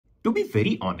To be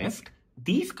very honest,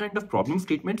 these kind of problem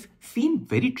statements seem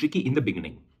very tricky in the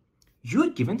beginning. You are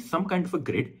given some kind of a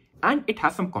grid and it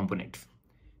has some components.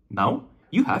 Now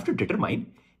you have to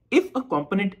determine if a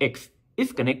component X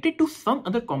is connected to some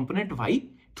other component Y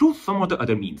through some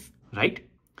other means, right?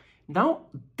 Now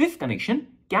this connection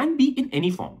can be in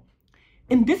any form.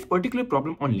 In this particular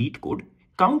problem on LeetCode,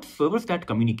 count servers that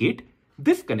communicate,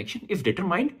 this connection is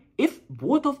determined if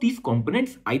both of these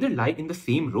components either lie in the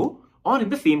same row or in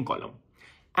the same column.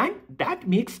 And that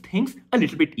makes things a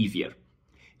little bit easier.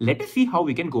 Let us see how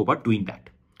we can go about doing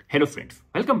that. Hello friends,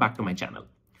 welcome back to my channel.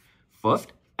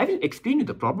 First, I will explain you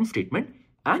the problem statement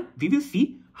and we will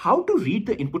see how to read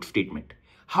the input statement,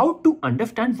 how to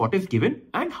understand what is given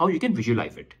and how you can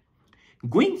visualize it.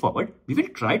 Going forward, we will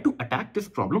try to attack this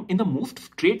problem in the most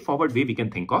straightforward way we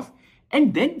can think of,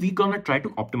 and then we're gonna try to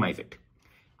optimize it.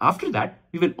 After that,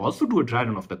 we will also do a dry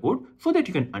run of the code so that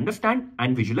you can understand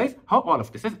and visualize how all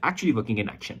of this is actually working in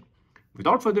action.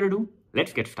 Without further ado,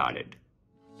 let's get started.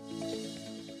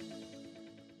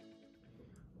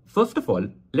 First of all,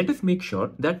 let us make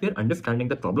sure that we are understanding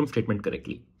the problem statement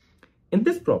correctly. In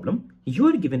this problem, you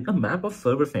are given a map of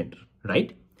server center,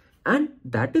 right? And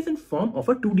that is in form of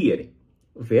a 2D array,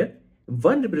 where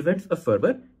 1 represents a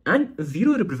server and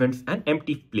 0 represents an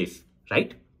empty place,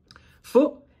 right?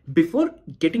 So before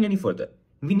getting any further,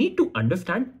 we need to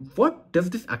understand what does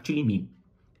this actually mean.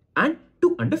 And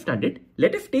to understand it,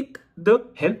 let us take the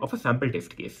help of a sample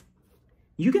test case.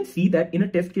 You can see that in a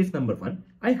test case number 1,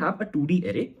 I have a 2D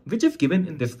array which is given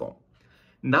in this form.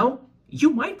 Now, you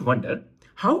might wonder,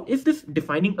 how is this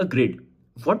defining a grid?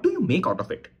 What do you make out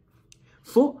of it?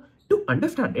 So to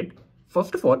understand it,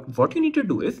 first of all, what you need to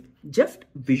do is just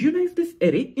visualize this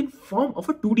array in form of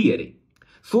a 2D array.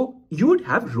 So you would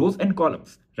have rows and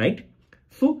columns, right?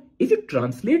 So if you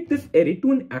translate this array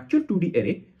to an actual 2D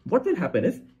array, what will happen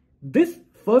is this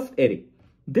first array,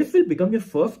 this will become your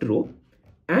first row,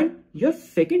 and your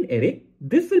second array,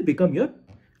 this will become your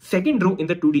second row in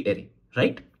the 2D array,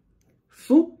 right?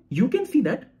 So you can see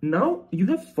that now you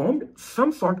have formed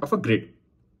some sort of a grid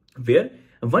where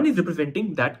 1 is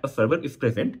representing that a server is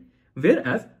present,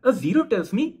 whereas a 0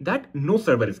 tells me that no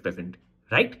server is present,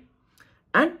 right?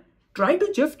 And try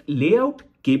to just lay out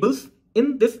cables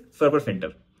in this server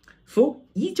center. So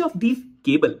each of these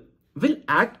cable will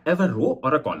act as a row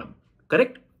or a column,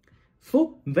 correct?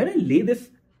 So when I lay this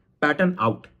pattern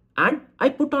out and I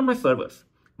put on my servers,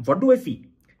 what do I see?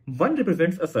 1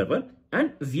 represents a server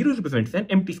and 0 represents an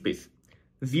empty space.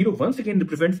 0 once again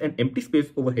represents an empty space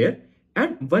over here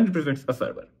and 1 represents a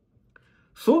server.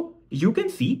 So you can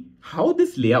see how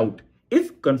this layout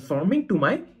is conforming to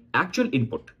my actual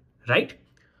input, right?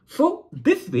 So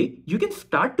this way you can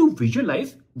start to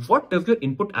visualize what does your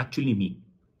input actually mean.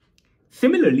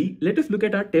 Similarly, let us look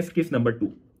at our test case number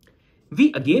 2.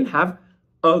 We again have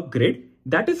a grid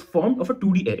that is formed of a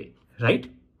 2D array, right?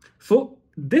 So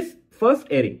this first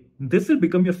array, this will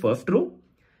become your first row,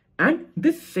 and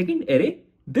this second array,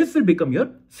 this will become your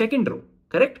second row,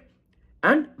 correct?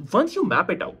 And once you map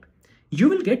it out, you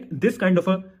will get this kind of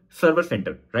a server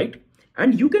center, right?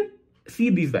 And you can see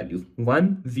these values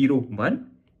 1, 0, 1,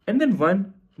 and then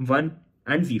 1, 1,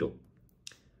 and 0.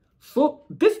 So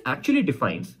this actually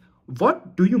defines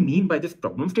what do you mean by this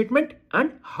problem statement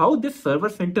and how this server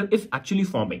center is actually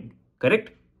forming,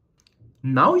 correct?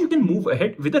 Now you can move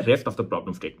ahead with the rest of the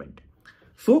problem statement.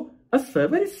 So a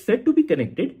server is said to be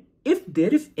connected if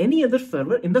there is any other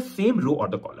server in the same row or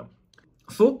the column.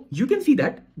 So you can see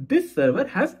that this server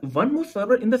has one more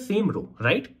server in the same row,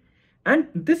 right? And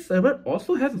this server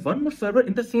also has one more server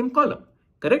in the same column,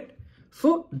 correct?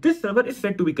 So this server is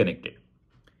said to be connected.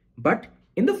 But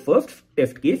in the first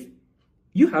test case,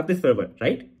 you have this server,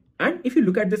 right? And if you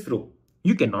look at this row,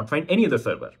 you cannot find any other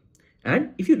server.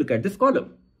 And if you look at this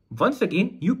column, once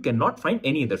again, you cannot find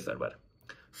any other server.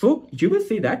 So you will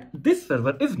say that this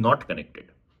server is not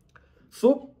connected.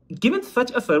 So given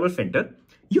such a server center,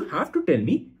 you have to tell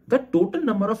me the total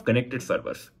number of connected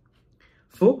servers.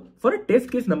 So for a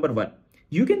test case number 1,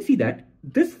 you can see that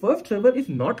this first server is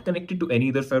not connected to any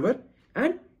other server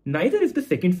and neither is the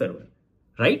second server,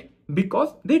 right?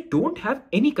 Because they don't have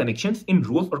any connections in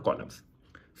rows or columns.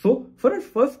 So for our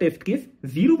first test case,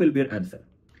 0 will be our answer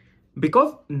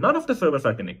because none of the servers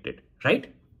are connected,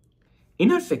 right?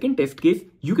 In our second test case,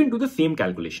 you can do the same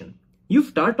calculation. You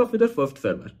start off with the first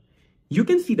server. You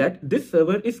can see that this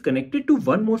server is connected to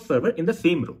one more server in the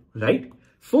same row, right?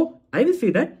 So I will say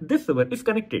that this server is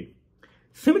connected.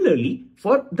 Similarly,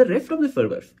 for the rest of the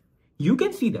servers, you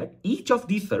can see that each of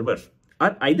these servers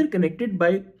are either connected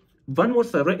by one more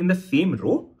server in the same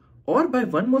row or by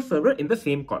one more server in the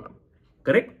same column,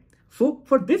 correct? So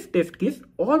for this test case,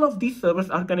 all of these servers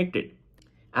are connected.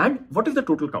 And what is the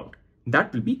total count?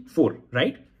 That will be 4,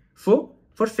 right? So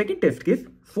for second test case,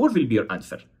 4 will be your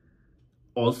answer.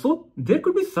 Also, there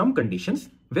could be some conditions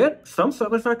where some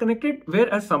servers are connected,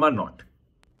 whereas some are not.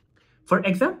 For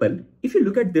example, if you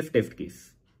look at this test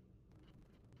case,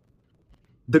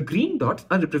 the green dots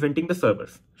are representing the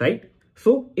servers, right?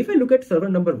 So if I look at server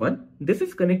number 1, this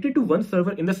is connected to one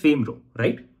server in the same row,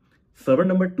 right? Server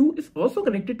number 2 is also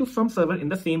connected to some server in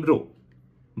the same row.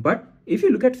 But if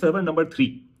you look at server number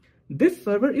 3, this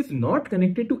server is not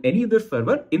connected to any other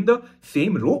server in the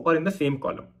same row or in the same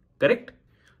column, correct?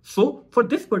 So for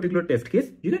this particular test case,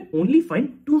 you can only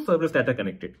find 2 servers that are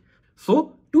connected.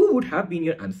 So 2 would have been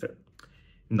your answer.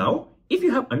 Now, if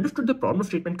you have understood the problem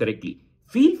statement correctly,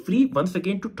 feel free once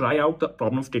again to try out the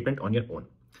problem statement on your own.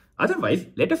 Otherwise,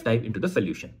 let us dive into the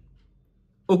solution.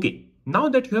 Okay, now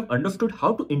that you have understood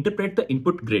how to interpret the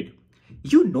input grid,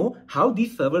 you know how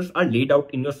these servers are laid out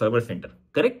in your server center,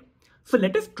 correct? So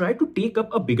let us try to take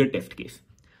up a bigger test case.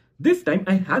 This time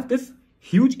I have this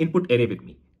huge input array with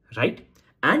me, right?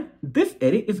 And this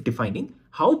array is defining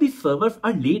how these servers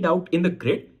are laid out in the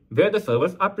grid, where the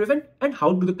servers are present and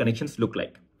how do the connections look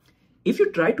like. If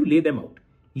you try to lay them out,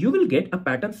 you will get a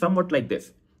pattern somewhat like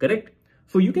this, correct?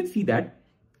 So you can see that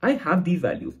I have these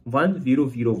values 1, 0,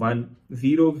 0, 1,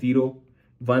 0, 0,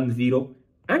 1, 0,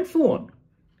 and so on,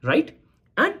 right?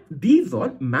 And these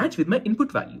all match with my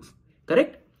input values,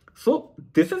 correct? So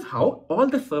this is how all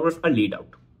the servers are laid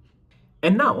out.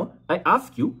 And now I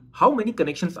ask you how many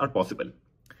connections are possible.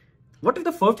 What is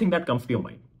the first thing that comes to your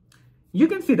mind? You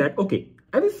can see that, okay,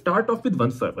 I will start off with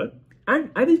one server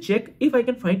and I will check if I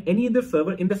can find any other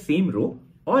server in the same row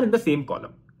or in the same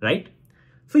column, right?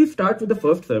 So you start with the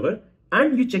first server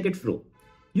and you check its row.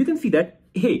 You can see that,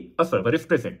 hey, a server is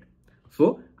present.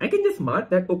 So I can just mark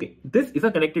that, okay, this is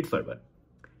a connected server.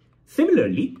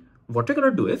 Similarly, what you're going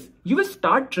to do is you will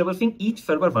start traversing each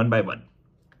server one by one.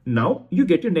 Now you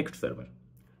get your next server.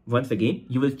 Once again,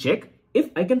 you will check if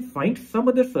I can find some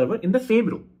other server in the same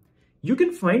row. You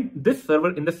can find this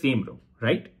server in the same row,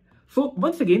 right? So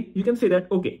once again, you can say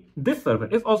that, okay, this server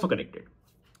is also connected.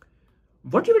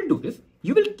 What you will do is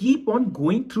you will keep on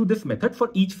going through this method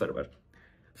for each server.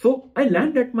 So I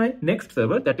land at my next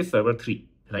server, that is server 3,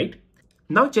 right?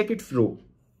 Now check its row.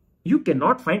 You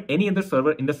cannot find any other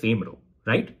server in the same row,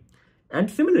 right?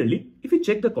 And similarly, if you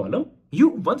check the column, you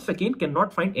once again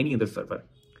cannot find any other server.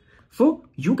 So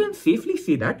you can safely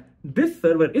say that this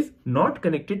server is not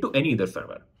connected to any other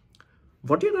server.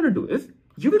 What you're going to do is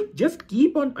you will just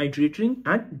keep on iterating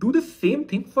and do the same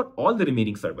thing for all the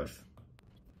remaining servers.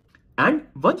 And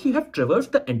once you have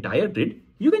traversed the entire grid,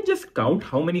 you can just count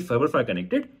how many servers are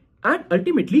connected and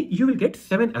ultimately you will get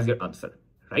 7 as your answer,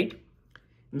 right?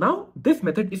 Now this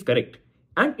method is correct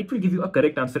and it will give you a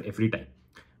correct answer every time.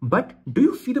 But do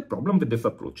you see the problem with this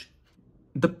approach?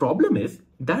 The problem is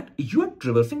that you are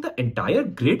traversing the entire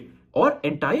grid or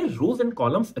entire rows and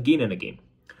columns again and again.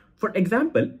 For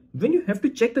example, when you have to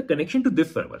check the connection to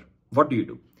this server, what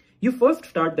do? You first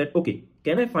start that, okay,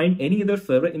 can I find any other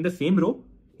server in the same row?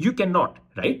 You cannot,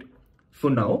 right? So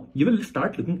now you will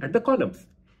start looking at the columns.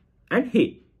 And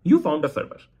hey, you found a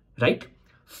server, right?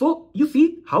 So you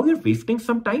see how you're wasting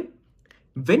some time?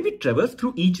 When we traverse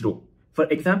through each row, for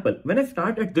example, when I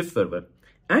start at this server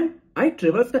and I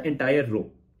traverse the entire row,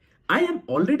 I am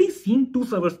already seeing 2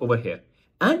 servers over here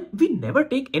and we never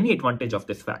take any advantage of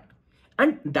this fact.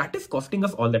 And that is costing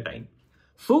us all the time.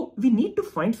 So we need to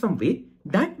find some way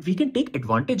that we can take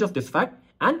advantage of this fact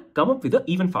and come up with an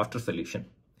even faster solution.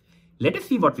 Let us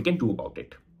see what we can do about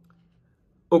it.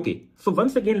 Okay, so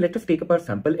once again, let us take up our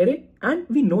sample array and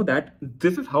we know that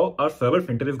this is how our server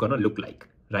center is going to look like,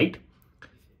 right?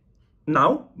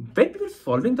 Now, when we were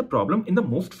solving the problem in the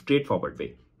most straightforward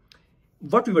way,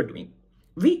 what we were doing,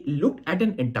 we looked at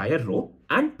an entire row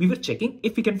and we were checking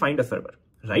if we can find a server,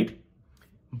 right?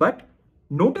 But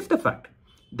notice the fact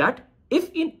that if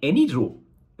in any row,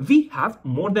 we have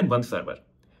more than one server.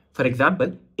 For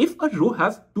example, if a row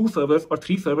has 2 servers or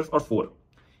 3 servers or 4,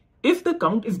 if the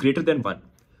count is greater than 1,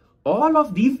 all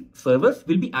of these servers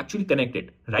will be actually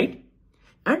connected, right?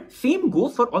 And same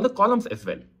goes for all the columns as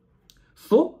well.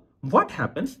 So what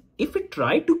happens if we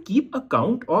try to keep a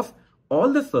count of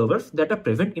all the servers that are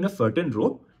present in a certain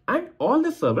row and all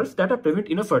the servers that are present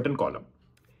in a certain column?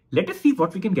 Let us see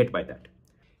what we can get by that.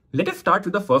 Let us start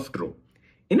with the first row.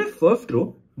 In a first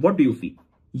row, what do you see?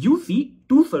 You see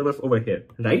 2 servers over here,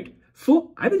 right?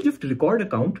 So I will just record a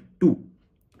count 2.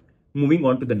 Moving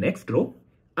on to the next row,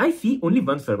 I see only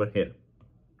 1 server here.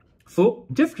 So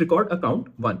just record a count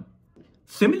 1.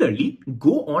 Similarly,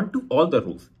 go on to all the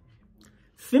rows.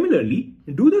 Similarly,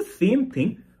 do the same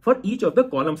thing for each of the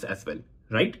columns as well,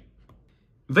 right?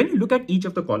 When you look at each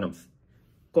of the columns,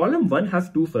 column 1 has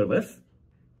 2 servers,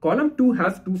 column 2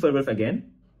 has 2 servers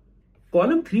again,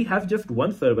 column 3 has just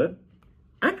 1 server,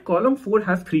 and column 4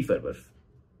 has 3 servers,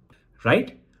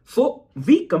 right? So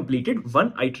we completed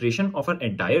one iteration of our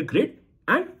entire grid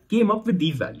and came up with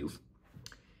these values.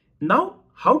 Now,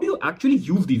 how do you actually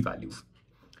use these values?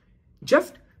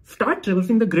 Just start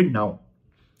traversing the grid now.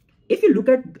 If you look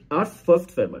at our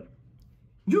first server,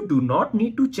 you do not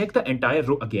need to check the entire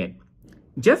row again.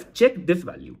 Just check this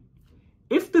value.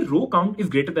 If the row count is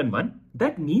greater than 1,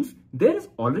 that means there is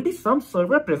already some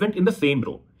server present in the same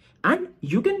row. And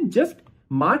you can just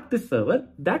mark this server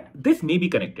that this may be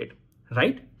connected,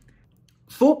 right?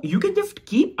 So you can just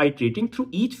keep iterating through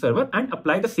each server and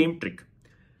apply the same trick.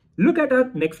 Look at our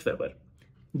next server.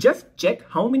 Just check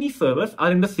how many servers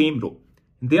are in the same row.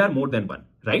 They are more than 1,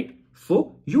 right?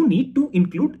 So you need to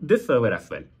include this server as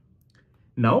well.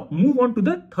 Now move on to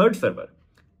the third server.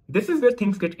 This is where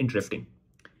things get interesting.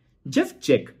 Just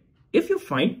check if you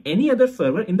find any other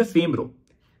server in the same row.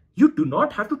 You do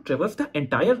not have to traverse the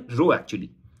entire row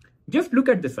actually. Just look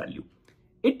at this value.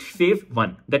 It says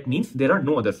 1. That means there are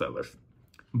no other servers.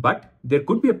 But there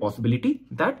could be a possibility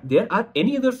that there are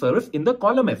any other servers in the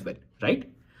column as well,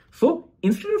 right? So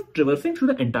instead of traversing through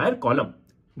the entire column,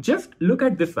 just look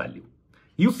at this value.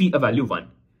 You see a value 1.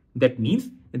 That means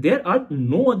there are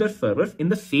no other servers in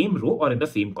the same row or in the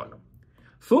same column.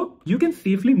 So you can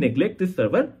safely neglect this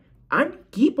server and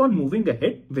keep on moving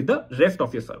ahead with the rest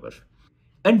of your servers.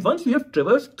 And once you have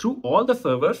traversed through all the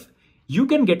servers, you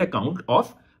can get a count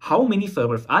of how many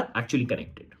servers are actually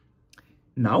connected.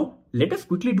 Now, let us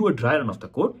quickly do a dry run of the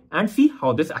code and see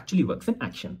how this actually works in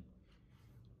action.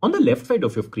 On the left side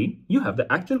of your screen, you have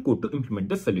the actual code to implement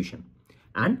this solution.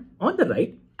 And on the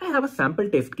right, I have a sample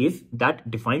test case that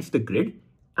defines the grid,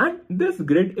 and this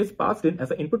grid is passed in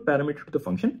as an input parameter to the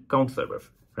function countServers,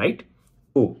 right?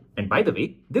 Oh, and by the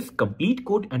way, this complete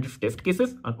code and its test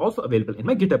cases are also available in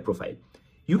my GitHub profile.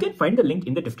 You can find the link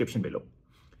in the description below.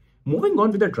 Moving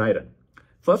on with the dry run.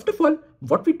 First of all,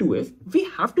 what we do is we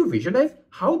have to visualize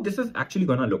how this is actually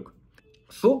gonna look.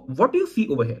 So what do you see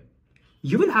over here?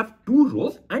 You will have 2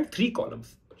 rows and 3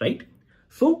 columns, right?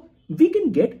 So we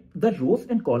can get the rows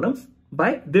and columns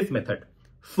by this method.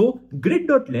 So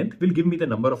grid.length will give me the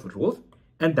number of rows,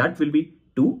 and that will be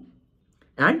 2.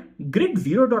 And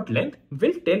grid0.length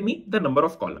will tell me the number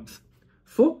of columns.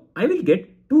 So I will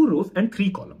get 2 rows and 3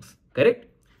 columns, correct?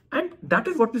 And that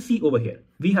is what we see over here.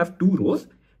 We have 2 rows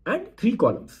and 3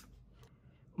 columns.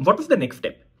 What is the next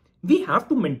step? We have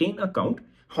to maintain a count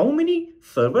how many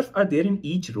servers are there in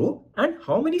each row and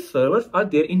how many servers are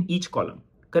there in each column,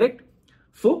 correct?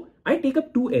 So I take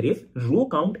up 2 arrays, row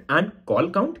count and call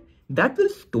count, that will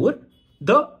store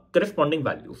the corresponding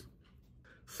values.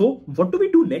 So what do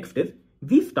we do next is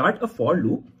we start a for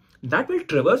loop that will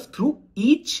traverse through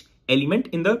each element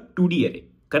in the 2D array,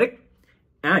 correct?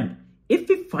 And if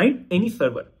we find any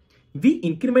server, we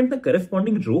increment the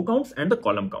corresponding row counts and the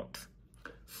column counts.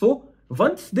 So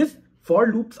once this for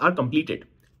loops are completed,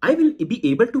 I will be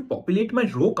able to populate my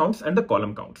row counts and the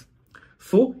column counts.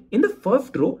 So in the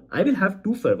first row, I will have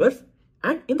 2 servers,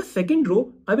 and in the second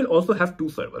row, I will also have 2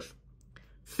 servers.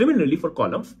 Similarly for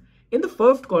columns, in the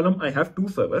first column, I have 2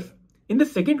 servers. In the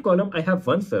second column, I have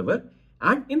 1 server.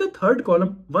 And in the third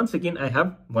column, once again, I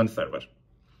have 1 server.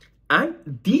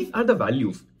 And these are the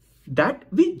values that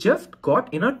we just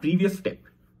got in our previous step,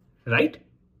 right?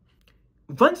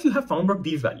 Once you have found out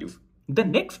these values, the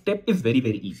next step is very,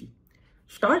 very easy.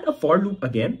 Start a for loop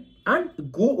again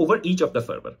and go over each of the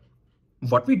server.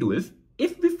 What we do is,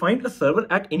 if we find a server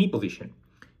at any position,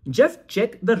 just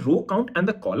check the row count and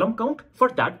the column count for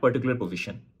that particular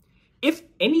position. If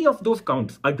any of those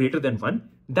counts are greater than 1,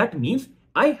 that means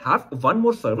I have 1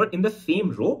 more server in the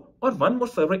same row or 1 more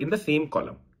server in the same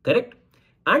column, correct?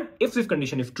 And if this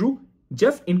condition is true,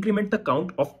 just increment the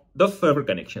count of the server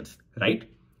connections, right?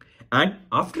 And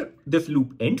after this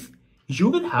loop ends, you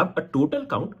will have a total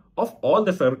count of all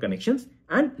the server connections,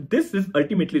 and this is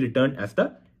ultimately returned as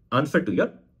the answer to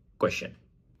your question.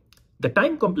 The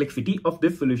time complexity of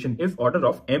this solution is order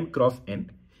of m cross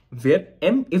n, where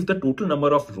m is the total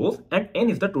number of rows and n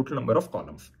is the total number of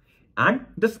columns. And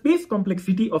the space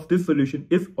complexity of this solution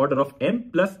is order of m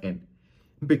plus n,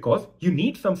 because you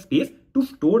need some space to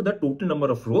store the total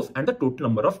number of rows and the total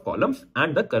number of columns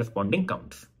and the corresponding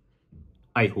counts.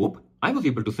 I hope I was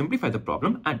able to simplify the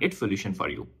problem and its solution for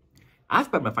you. As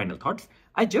per my final thoughts,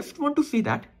 I just want to say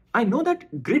that I know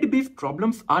that grid-based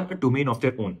problems are a domain of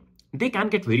their own. They can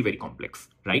get very, very complex,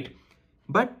 right?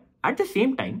 But at the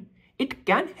same time, it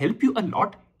can help you a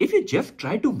lot if you just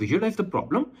try to visualize the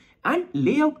problem and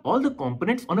lay out all the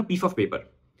components on a piece of paper.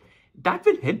 That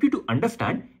will help you to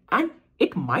understand, and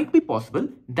it might be possible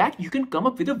that you can come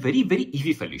up with a very, very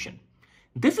easy solution.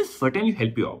 This will certainly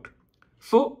help you out.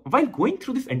 So while going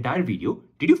through this entire video,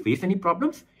 did you face any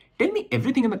problems? Tell me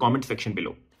everything in the comment section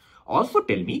below. Also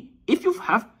tell me if you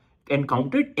have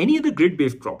encountered any other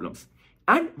grid-based problems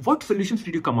and what solutions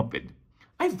did you come up with.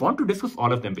 I want to discuss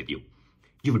all of them with you.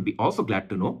 You would be also glad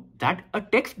to know that a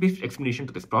text-based explanation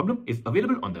to this problem is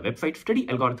available on the website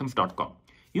studyalgorithms.com.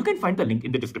 You can find the link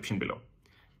in the description below.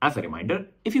 As a reminder,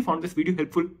 if you found this video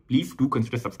helpful, please do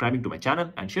consider subscribing to my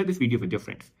channel and share this video with your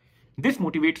friends. This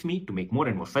motivates me to make more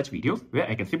and more such videos where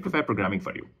I can simplify programming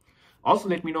for you. Also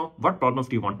let me know what problems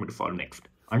do you want me to solve next.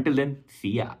 Until then,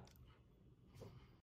 see ya.